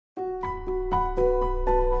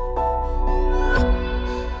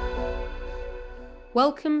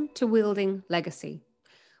Welcome to Wielding Legacy.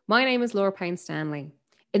 My name is Laura Payne Stanley,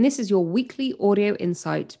 and this is your weekly audio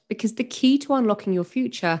insight because the key to unlocking your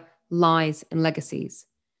future lies in legacies.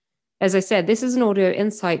 As I said, this is an audio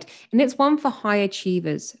insight, and it's one for high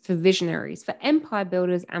achievers, for visionaries, for empire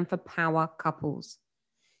builders, and for power couples.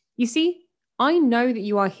 You see, I know that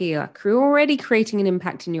you are here, already creating an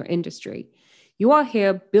impact in your industry. You are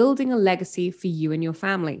here building a legacy for you and your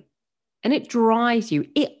family. And it drives you,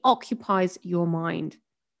 it occupies your mind.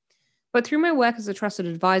 But through my work as a trusted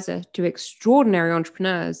advisor to extraordinary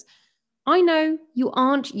entrepreneurs, I know you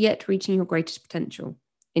aren't yet reaching your greatest potential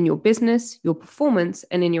in your business, your performance,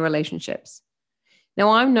 and in your relationships.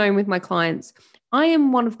 Now, I'm known with my clients, I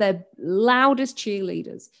am one of their loudest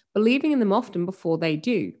cheerleaders, believing in them often before they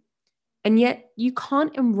do. And yet, you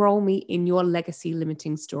can't enroll me in your legacy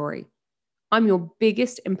limiting story. I'm your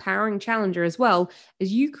biggest empowering challenger as well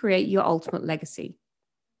as you create your ultimate legacy.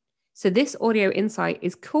 So this audio insight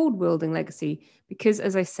is called Wielding Legacy because,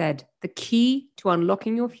 as I said, the key to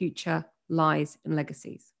unlocking your future lies in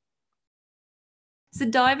legacies. So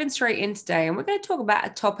diving straight in today, and we're going to talk about a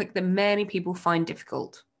topic that many people find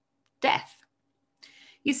difficult: death.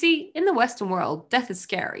 You see, in the Western world, death is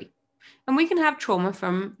scary, and we can have trauma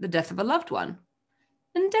from the death of a loved one.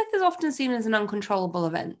 And death is often seen as an uncontrollable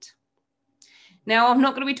event. Now, I'm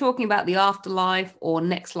not going to be talking about the afterlife or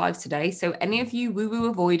next lives today, so any of you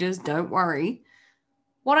woo-woo avoiders, don't worry.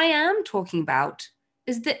 What I am talking about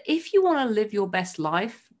is that if you want to live your best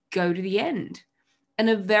life, go to the end. And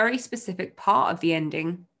a very specific part of the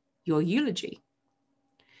ending, your eulogy.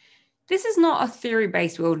 This is not a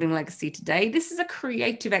theory-based wielding legacy today. This is a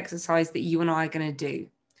creative exercise that you and I are going to do.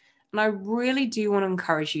 And I really do want to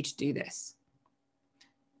encourage you to do this.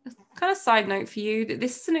 Kind of side note for you that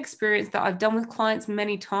this is an experience that I've done with clients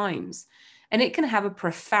many times, and it can have a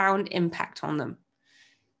profound impact on them.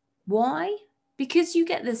 Why? Because you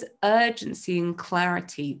get this urgency and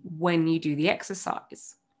clarity when you do the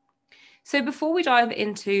exercise. So before we dive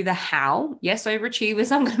into the how, yes,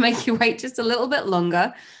 overachievers, I'm going to make you wait just a little bit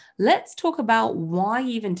longer. Let's talk about why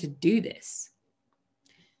even to do this.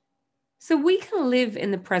 So we can live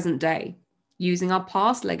in the present day, using our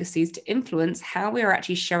past legacies to influence how we are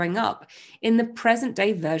actually showing up in the present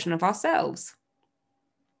day version of ourselves.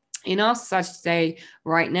 In our society today,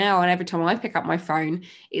 right now, and every time I pick up my phone,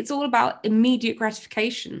 it's all about immediate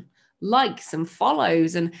gratification, likes and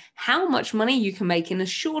follows, and how much money you can make in a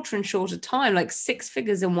shorter and shorter time, like 6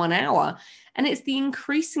 figures in 1 hour. And it's the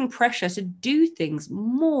increasing pressure to do things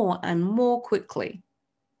more and more quickly.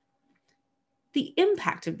 The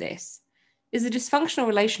impact of this is a dysfunctional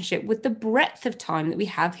relationship with the breadth of time that we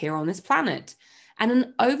have here on this planet, and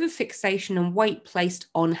an overfixation and weight placed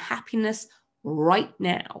on happiness right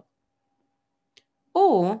now.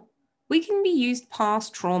 Or we can be used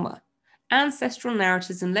past trauma, ancestral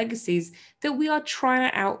narratives and legacies that we are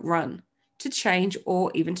trying to outrun, to change,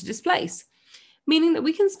 or even to displace, meaning that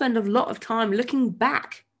we can spend a lot of time looking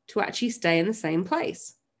back to actually stay in the same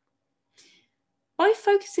place. By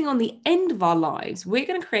focusing on the end of our lives, we're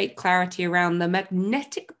going to create clarity around the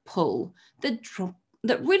magnetic pull that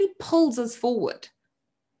really pulls us forward.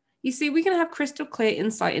 You see, we can have crystal clear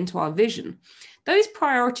insight into our vision, those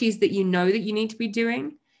priorities that you know that you need to be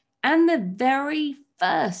doing, and the very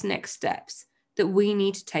first next steps that we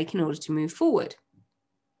need to take in order to move forward.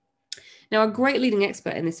 Now, a great leading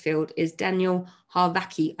expert in this field is Daniel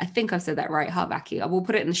Harvaki. I think I've said that right, Harvaki. I will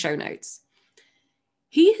put it in the show notes.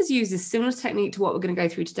 He has used a similar technique to what we're going to go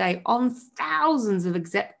through today on thousands of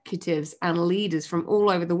executives and leaders from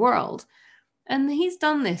all over the world. And he's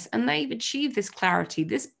done this, and they've achieved this clarity,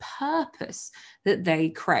 this purpose that they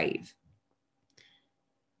crave.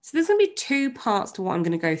 So there's going to be 2 parts to what I'm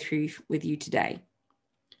going to go through with you today.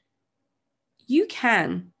 You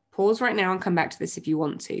can pause right now and come back to this if you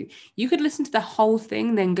want to. You could listen to the whole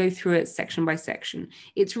thing, then go through it section by section.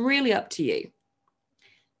 It's really up to you.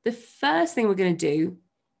 The first thing we're going to do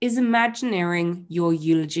is imagineering your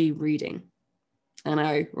eulogy reading. I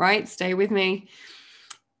know, right? Stay with me.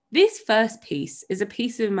 This first piece is a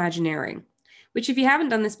piece of imagineering, which, if you haven't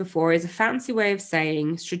done this before, is a fancy way of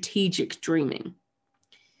saying strategic dreaming.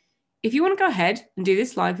 If you want to go ahead and do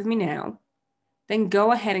this live with me now, then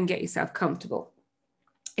go ahead and get yourself comfortable.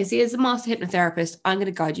 You see, as a master hypnotherapist, I'm going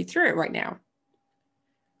to guide you through it right now.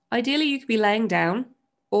 Ideally, you could be laying down,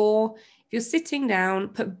 or if you're sitting down,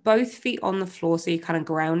 put both feet on the floor so you're kind of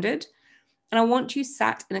grounded. And I want you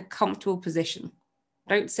sat in a comfortable position.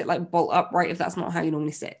 Don't sit like bolt upright if that's not how you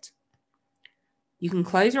normally sit. You can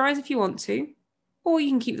close your eyes if you want to, or you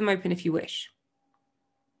can keep them open if you wish.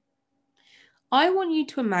 I want you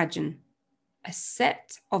to imagine a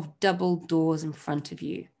set of double doors in front of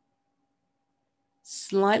you.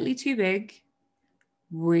 slightly too big,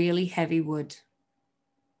 really heavy wood.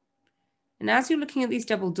 And as you're looking at these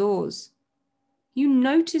double doors, you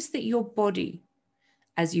notice that your body,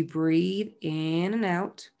 as you breathe in and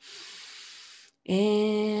out,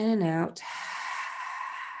 is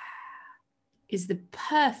the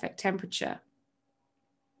perfect temperature.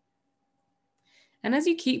 And as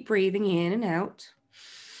you keep breathing in and out,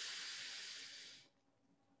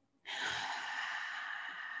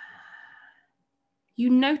 you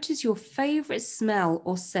notice your favorite smell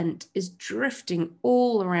or scent is drifting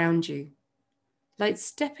all around you, like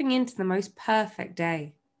stepping into the most perfect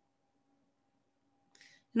day.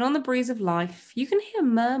 And on the breeze of life, you can hear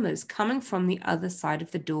murmurs coming from the other side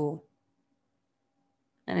of the door.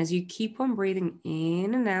 And as you keep on breathing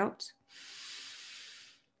in and out,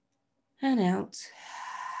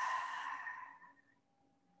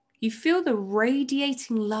 you feel the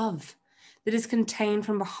radiating love that is contained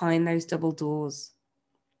from behind those double doors.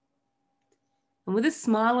 And with a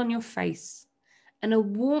smile on your face and a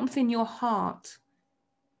warmth in your heart,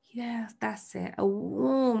 yeah, that's it, a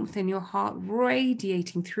warmth in your heart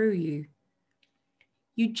radiating through you,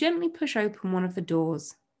 you gently push open one of the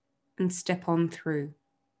doors and step on through.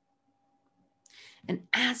 And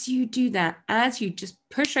as you do that, as you just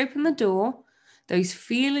push open the door, those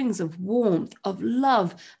feelings of warmth, of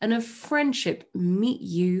love, and of friendship meet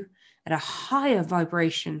you at a higher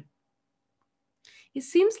vibration. It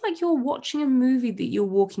seems like you're watching a movie that you're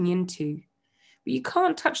walking into, but you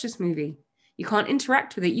can't touch this movie. You can't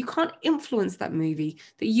interact with it. You can't influence that movie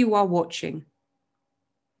that you are watching.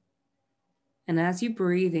 And as you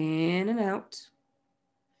breathe in and out,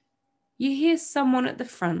 you hear someone at the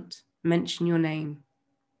front mention your name.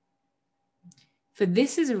 For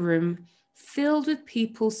this is a room filled with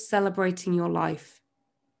people celebrating your life,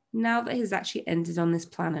 now that it has actually ended on this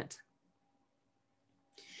planet.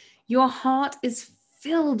 Your heart is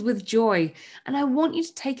filled with joy, and I want you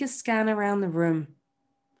to take a scan around the room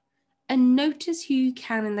and notice who you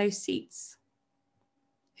can in those seats.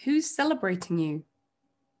 Who's celebrating you?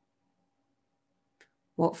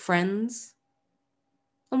 What friends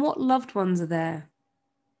and what loved ones are there?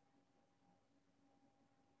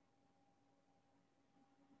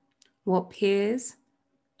 What peers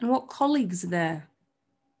and what colleagues are there?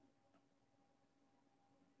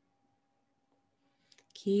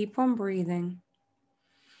 Keep on breathing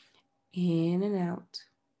in and out,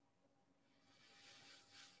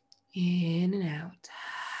 in and out.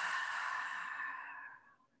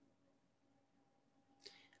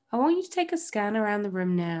 I want you to take a scan around the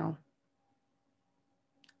room now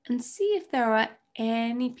and see if there are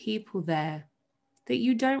any people there that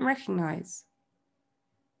you don't recognize.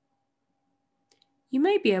 You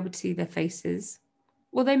may be able to see their faces,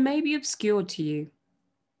 or they may be obscured to you,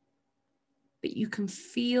 but you can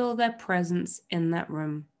feel their presence in that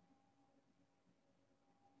room.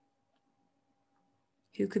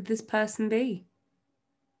 Who could this person be?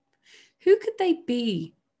 Who could they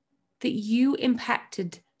be that you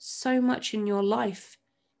impacted so much in your life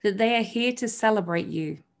that they are here to celebrate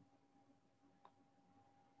you?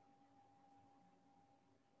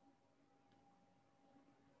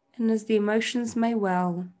 And as the emotions may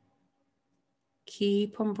well,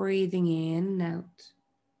 keep on breathing in and out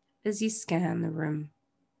as you scan the room.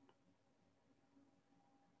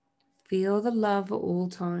 Feel the love at all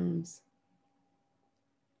times.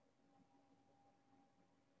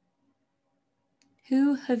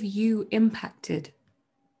 Who have you impacted?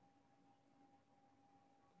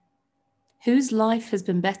 Whose life has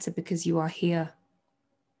been better because you are here?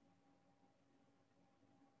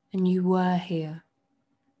 And you were here.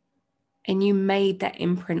 And you made that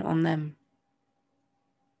imprint on them.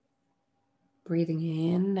 Breathing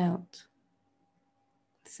in and out.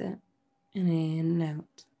 That's it. And in and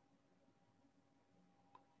out.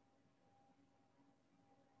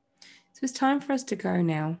 So it's time for us to go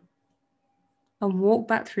now and walk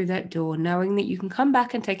back through that door, knowing that you can come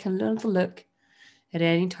back and take another look at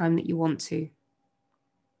any time that you want to.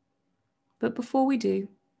 But before we do,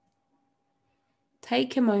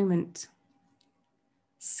 take a moment.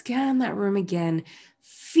 Scan that room again.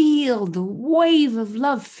 Feel the wave of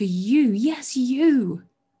love for you. Yes, you.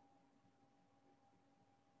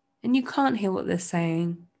 And you can't hear what they're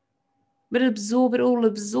saying, but absorb it all.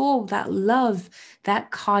 Absorb that love,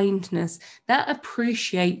 that kindness, that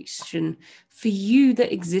appreciation for you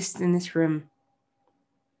that exists in this room.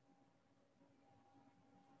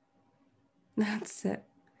 That's it.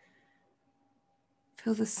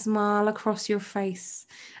 Feel the smile across your face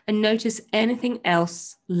and notice anything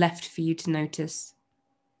else left for you to notice.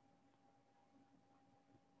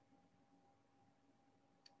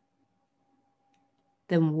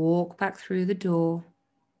 Then walk back through the door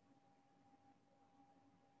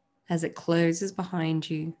as it closes behind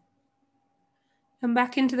you and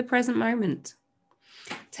back into the present moment,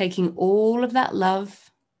 taking all of that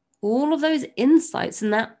love, all of those insights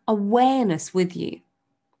and that awareness with you.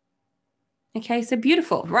 Okay, so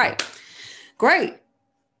beautiful. Right. Great.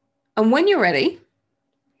 And when you're ready,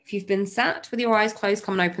 if you've been sat with your eyes closed,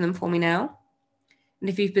 come and open them for me now. And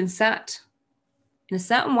if you've been sat in a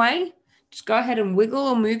certain way, just go ahead and wiggle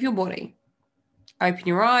or move your body. Open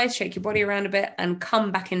your eyes, shake your body around a bit, and come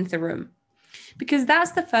back into the room. Because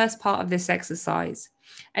that's the first part of this exercise.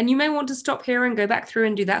 And you may want to stop here and go back through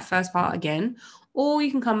and do that first part again, or you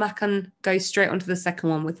can come back and go straight onto the second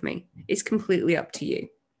one with me. It's completely up to you.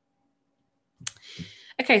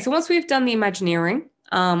 Okay, so once we've done the Imagineering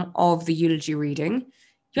of the eulogy reading,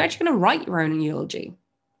 you're actually going to write your own eulogy.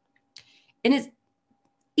 And it's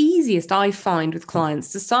easiest, I find, with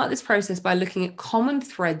clients to start this process by looking at common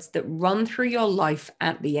threads that run through your life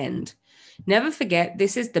at the end. Never forget,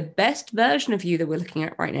 this is the best version of you that we're looking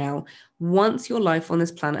at right now once your life on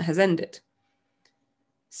this planet has ended.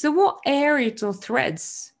 So what areas or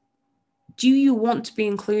threads do you want to be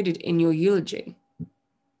included in your eulogy?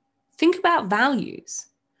 Think about values.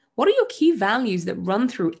 What are your key values that run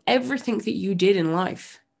through everything that you did in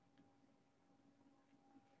life?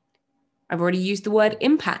 I've already used the word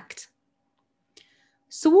impact.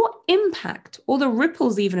 So what impact, or the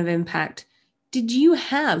ripples even of impact, did you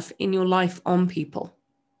have in your life on people?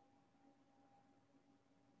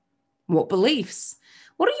 What beliefs?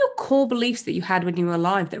 What are your core beliefs that you had when you were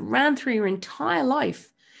alive that ran through your entire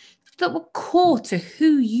life, that were core to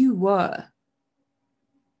who you were?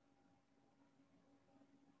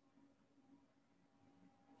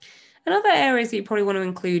 And other areas that you probably want to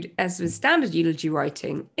include as with standard eulogy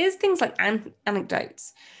writing is things like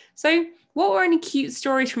anecdotes. So what were any cute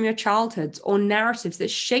stories from your childhoods or narratives that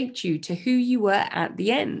shaped you to who you were at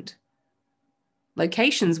the end?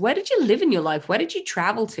 Locations, where did you live in your life? Where did you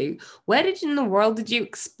travel to? Where in the world did you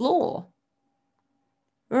explore?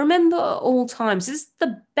 Remember at all times, this is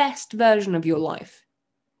the best version of your life.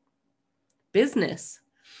 Business.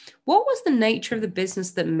 What was the nature of the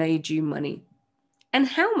business that made you money? And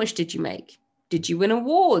how much did you make? Did you win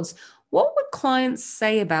awards? What would clients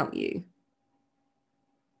say about you?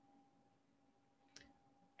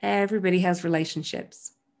 Everybody has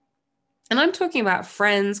relationships. And I'm talking about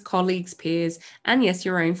friends, colleagues, peers, and yes,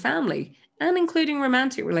 your own family, and including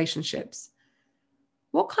romantic relationships.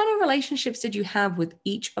 What kind of relationships did you have with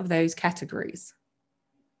each of those categories?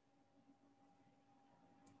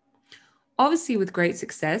 Obviously, with great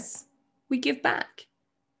success, we give back.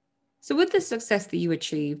 So with the success that you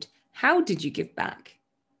achieved, how did you give back?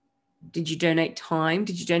 Did you donate time?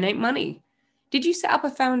 Did you donate money? Did you set up a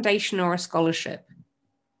foundation or a scholarship?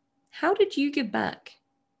 How did you give back?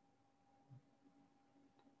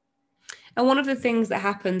 And one of the things that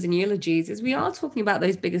happens in eulogies is we are talking about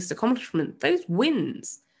those biggest accomplishments, those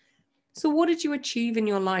wins. So what did you achieve in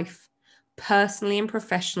your life, personally and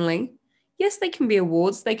professionally? Yes, they can be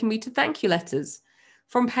awards. They can be to thank you letters.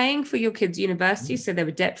 From paying for your kids' university so they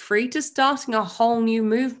were debt-free to starting a whole new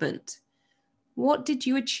movement. What did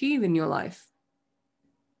you achieve in your life?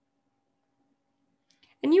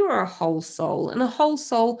 And you are a whole soul, and a whole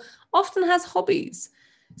soul often has hobbies.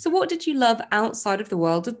 So what did you love outside of the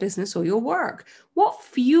world of business or your work? What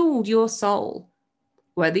fueled your soul?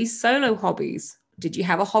 Were these solo hobbies? Did you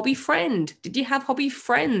have a hobby friend? Did you have hobby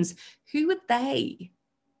friends? Who were they?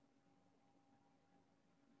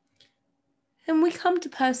 And we come to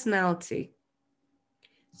personality.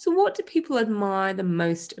 So what do people admire the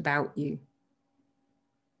most about you?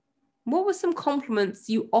 What were some compliments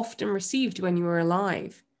you often received when you were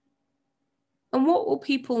alive? And what will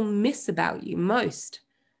people miss about you most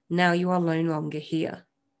now you are no longer here?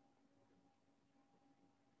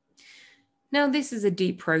 Now, this is a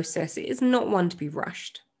deep process. It is not one to be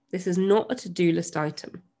rushed. This is not a to-do list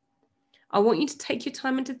item. I want you to take your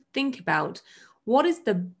time and to think about what is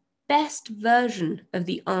the best version of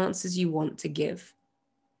the answers you want to give.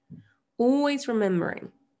 Always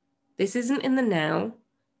remembering, this isn't in the now,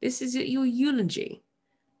 this is your eulogy.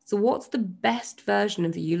 So what's the best version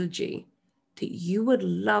of the eulogy that you would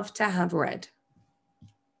love to have read?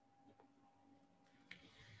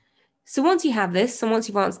 So once you have this, and once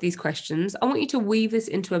you've answered these questions, I want you to weave this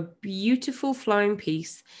into a beautiful flowing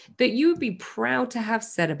piece that you would be proud to have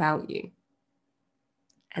said about you.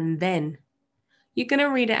 And then you're going to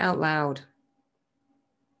read it out loud.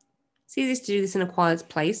 It's easiest to do this in a quiet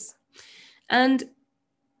place. And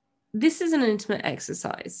this is an intimate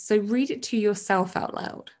exercise, so read it to yourself out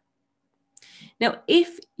loud. Now,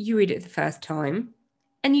 if you read it the first time,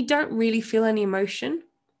 and you don't really feel any emotion,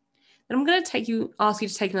 then I'm going to ask you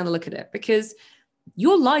to take another look at it, because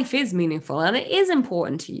your life is meaningful and it is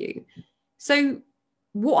important to you. So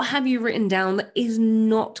what have you written down that is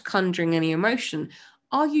not conjuring any emotion?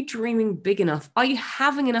 Are you dreaming big enough? Are you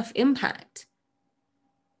having enough impact?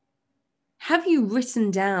 Have you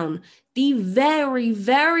written down the very,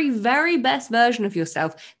 very, very best version of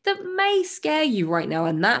yourself that may scare you right now?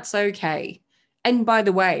 And that's okay. And by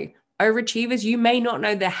the way, overachievers, you may not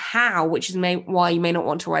know the how, which is why you may not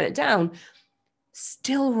want to write it down.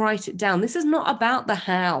 Still write it down. This is not about the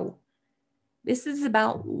how. This is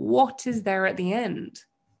about what is there at the end.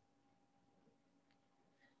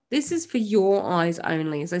 This is for your eyes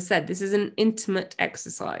only. As I said, this is an intimate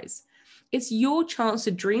exercise. It's your chance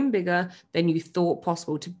to dream bigger than you thought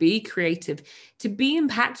possible, to be creative, to be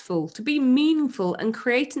impactful, to be meaningful, and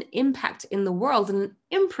create an impact in the world, and an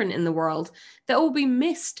imprint in the world that will be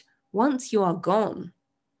missed once you are gone.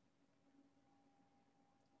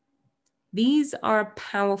 These are a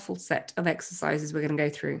powerful set of exercises we're going to go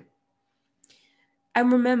through. And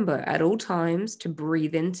remember at all times to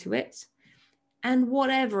breathe into it, and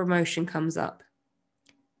whatever emotion comes up,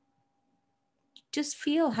 just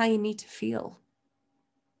feel how you need to feel.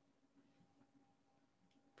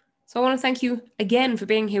 So I want to thank you again for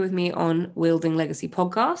being here with me on Wielding Legacy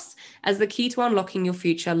Podcasts, as the key to unlocking your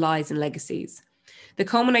future lies in legacies. The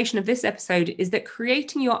culmination of this episode is that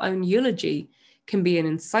creating your own eulogy can be an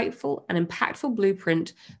insightful and impactful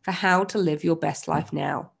blueprint for how to live your best life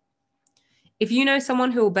now. If you know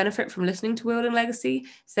someone who will benefit from listening to Wielding Legacy,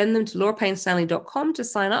 send them to laurapaynestanley.com to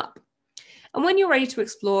sign up. And when you're ready to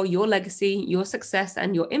explore your legacy, your success,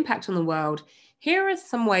 and your impact on the world, here are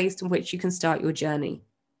some ways in which you can start your journey.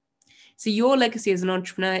 So your legacy as an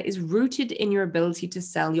entrepreneur is rooted in your ability to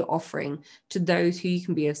sell your offering to those who you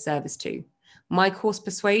can be of service to. My course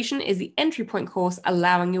Persuasion is the entry point course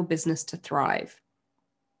allowing your business to thrive.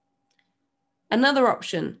 Another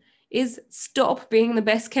option is stop being the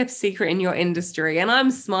best kept secret in your industry. And I'm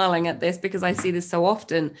smiling at this because I see this so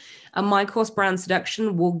often. And my course Brand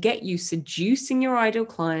Seduction will get you seducing your ideal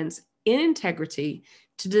clients in integrity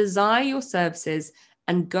to desire your services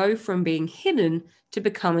and go from being hidden to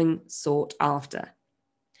becoming sought after.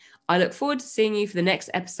 I look forward to seeing you for the next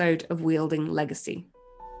episode of Wielding Legacy.